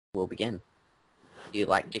we'll begin. Do you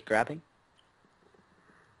like dick grabbing?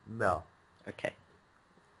 No. Okay.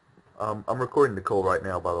 I'm recording the call right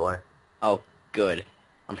now, by the way. Oh, good.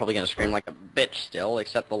 I'm probably gonna scream like a bitch still,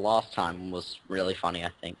 except the last time was really funny, I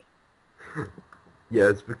think. Yeah,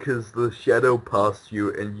 it's because the shadow passed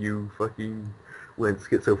you and you fucking went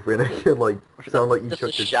schizophrenic and like sound like you Just a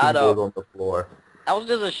chucked a shadow. keyboard on the floor. That was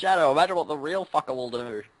just a shadow. Imagine what the real fucker will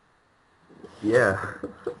do. Yeah.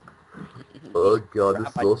 He's Oh god, gonna grab this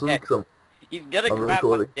is my awesome dick. because He's gonna I'm grab my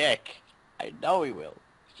recording. dick. I know he will.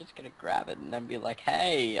 He's just gonna grab it and then be like,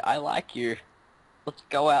 hey, I like you. Let's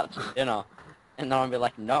go out to dinner. And then I'll be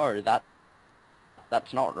like, no,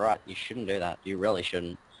 that's not right. You shouldn't do that. You really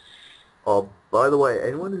shouldn't. Oh, by the way,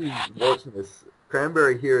 anyone who's watching this,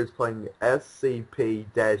 Cranberry here is playing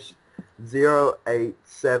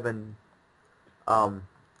SCP-087.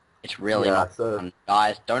 It's really Yeah, not so fun.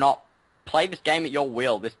 Guys, do not play this game at your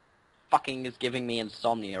will. This fucking is giving me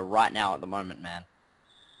insomnia right now at the moment, man.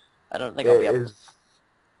 I don't think I'll it be able to... is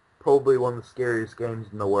probably one of the scariest games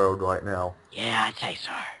in the world right now. Yeah, I'd say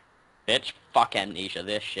so. Bitch, fuck Amnesia.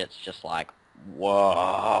 This shit's just like,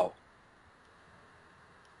 whoa.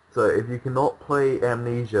 So if you cannot play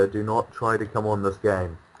Amnesia, do not try to come on this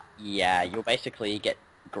game. Yeah, you'll basically get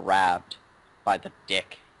grabbed by the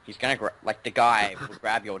dick. He's gonna like, the guy will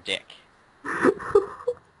grab your dick. I'm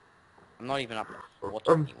not even up to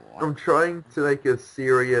 40 I'm, anymore. I'm trying to make a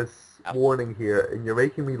serious Oh. warning here, and you're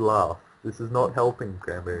making me laugh. This is not helping,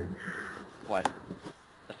 Cranberry. What?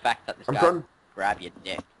 The fact that this I'm guy trying... will grab your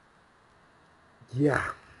dick. Yeah.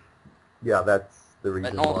 Yeah, that's the But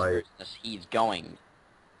reason in all why... seriousness, he's going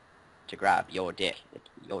to grab your dick.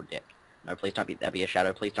 Your dick. No, please don't let that be a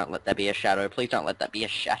shadow. Please don't let that be a shadow. Please don't let that be a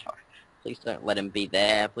shadow. Please don't let him be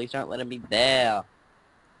there. Please don't let him be there.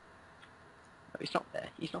 No, he's not there.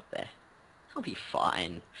 He's not there. He'll be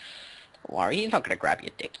fine. Don't worry, he's not going to grab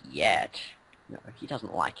your dick yet. No, he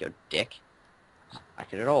doesn't like your dick. He doesn't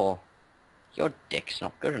like it at all. Your dick's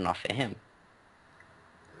not good enough for him.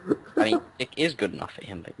 I mean, dick is good enough for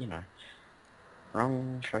him, but you know.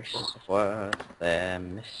 Wrong choice of word there,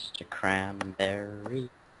 Mr. Cranberry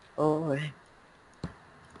Boy.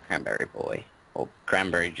 Cranberry Boy. Or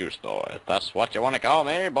Cranberry Juice Boy. That's what you want to call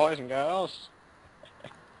me, boys and girls.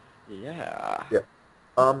 Yeah. Yeah.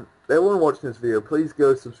 Everyone watching this video, please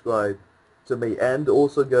go subscribe to me, and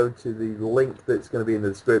also go to the link that's going to be in the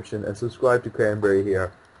description, and subscribe to Cranberry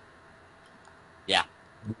here. Yeah.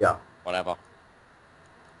 Yeah. Whatever.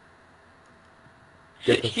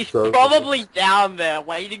 Get us He's so... probably down there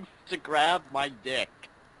waiting to grab my dick.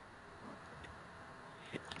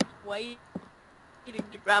 He's waiting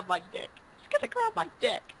to grab my dick. He's gonna grab my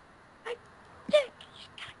dick. My dick. He's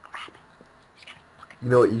gonna grab it. He's gonna fucking... You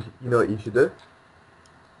know what you should do?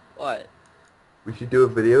 What? We should do a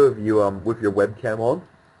video of you with your webcam on.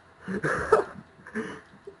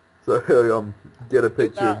 So get a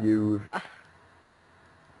picture of you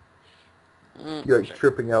you're like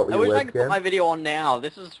tripping out with I your wish I could put webcam. my video on now.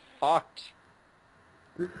 This is fucked.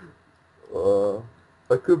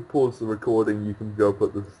 I could pause the recording, you can go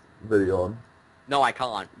put this video on. No, I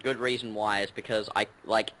can't. Good reason why is because I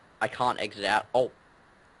can't exit out. Oh,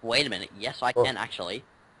 wait a minute. Yes, I can actually.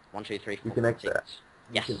 1, 2, 3, 4. You can exit. 6.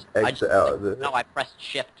 Yes. You can exit out of it. No, I pressed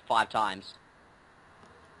shift 5 times.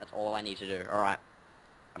 That's all I need to do. Alright.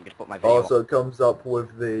 I'm gonna put my video Also, it comes up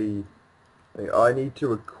with the thing. I need to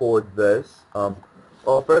record this.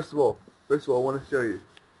 First of all, I want to show you.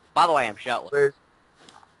 By the way, I'm shirtless. Where's...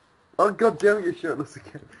 Oh god damn it, you're shirtless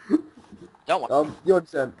again. Don't worry. You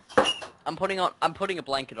understand? I'm putting a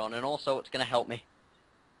blanket on, and also it's gonna help me.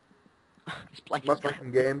 This My blanket's gonna...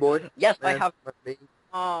 fucking Game Boy. Yes, Man, I have... me.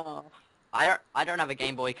 Oh, I don't have a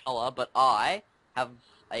Game Boy Color, but I have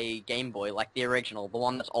a Game Boy like the original, the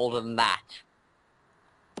one that's older than that.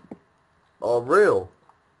 Oh, real?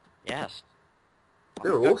 Yes.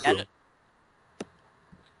 They're Go awesome. get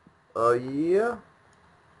Yeah.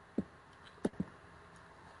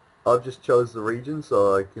 I've just chose the region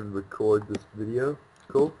so I can record this video.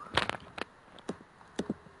 Cool.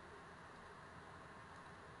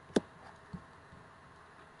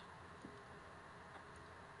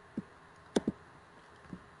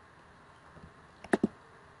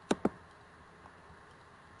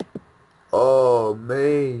 Oh,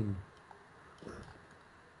 man.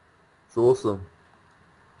 It's awesome.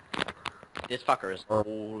 This fucker is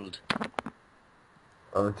old.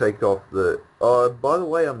 I'm gonna take off the... by the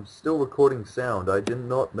way, I'm still recording sound. I did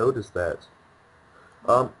not notice that.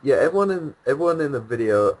 Yeah, everyone in the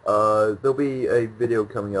video, there'll be a video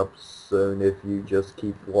coming up soon if you just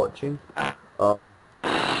keep watching. But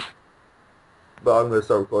I'm gonna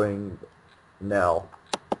start recording now.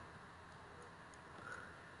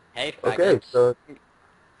 Hey Okay, faggots. so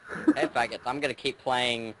Hey faggots, I'm gonna keep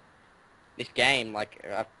playing this game like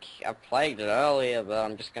I've played it earlier, but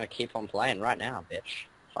I'm just gonna keep on playing right now, bitch.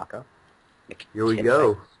 Fucker. here we Tit face.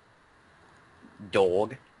 go.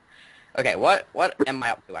 Dog. Okay, what am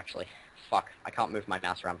I up to actually? Fuck, I can't move my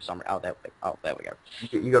mouse around for some. Oh, there we go.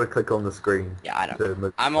 You gotta click on the screen Yeah, I know. to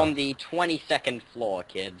move I'm stuff. on the 22nd floor,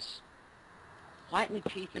 kids. Quite an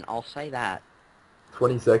achievement, I'll say that.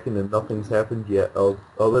 20 seconds and nothing's happened yet,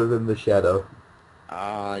 other than the shadow.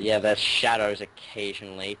 Yeah, there's shadows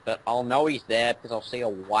occasionally, but I'll know he's there because I'll see a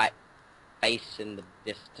white face in the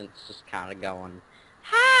distance just kind of going,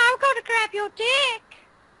 "Hi, I'm gonna grab your dick!"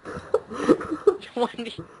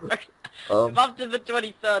 20... I'm up to the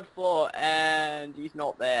 23rd floor, and he's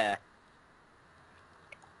not there.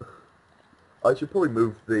 I should probably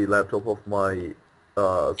move the laptop off my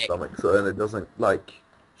stomach so then it doesn't, like,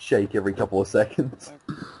 shake every couple of seconds.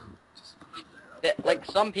 Like,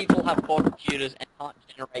 some people have poor computers and can't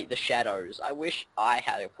generate the shadows. I wish I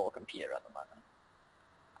had a poor computer at the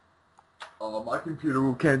moment. My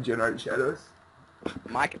computer can generate shadows.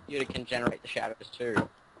 My computer can generate the shadows too.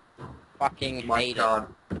 Fucking Mine hate can't.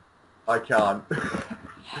 I can't.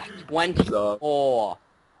 it. 24.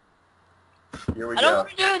 Here we I don't go. want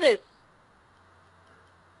to do this!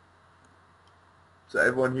 So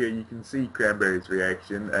everyone here, you can see Cranberry's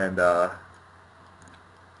reaction, and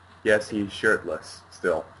yes, he's shirtless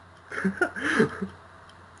still.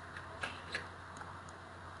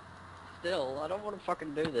 Still, I don't want to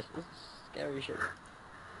fucking do this. This is scary shit.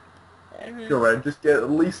 Come on, just get at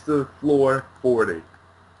least to floor 40.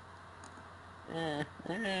 My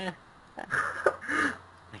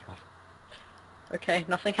God. Okay,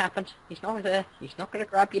 nothing happened. He's not there. He's not gonna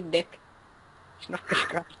grab your dick. He's not gonna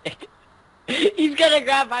grab your dick. He's gonna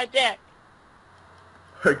grab my dick!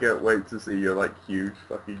 I can't wait to see your, like, huge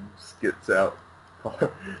fucking skits out.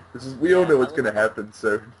 We all know what's gonna happen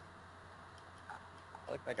soon.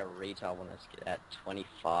 I look like a retard when I get at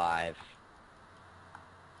 25.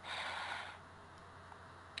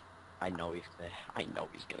 I know he's there. I know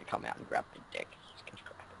he's gonna come out and grab my dick. He's gonna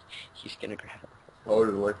grab it. He's gonna grab it.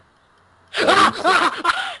 Totally.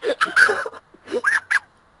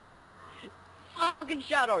 Fucking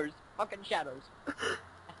shadows! Fucking shadows.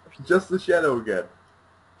 Just the shadow again.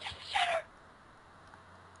 Just the shadow!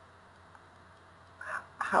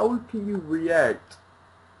 How can you react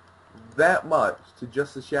that much to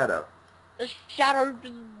just the shadow? The shadow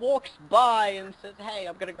just walks by and says, "Hey,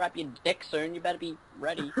 I'm gonna grab your dick soon. You better be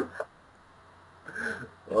ready."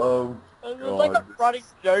 Oh, It's God. like a running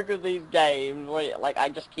joke of these games where, like, I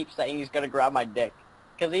just keep saying he's gonna grab my dick.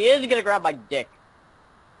 Because he is gonna grab my dick.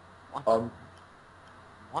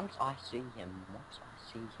 Once I see him,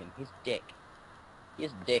 his dick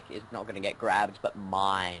is not gonna get grabbed, but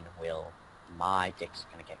mine will. My dick's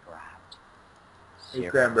gonna get grabbed. Hey,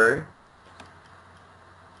 Cranberry.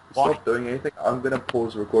 What? Stop doing anything. I'm gonna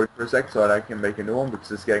pause the recording for a sec so that I can make a new one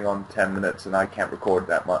because it's getting on 10 minutes and I can't record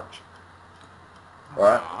that much.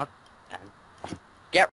 Alright?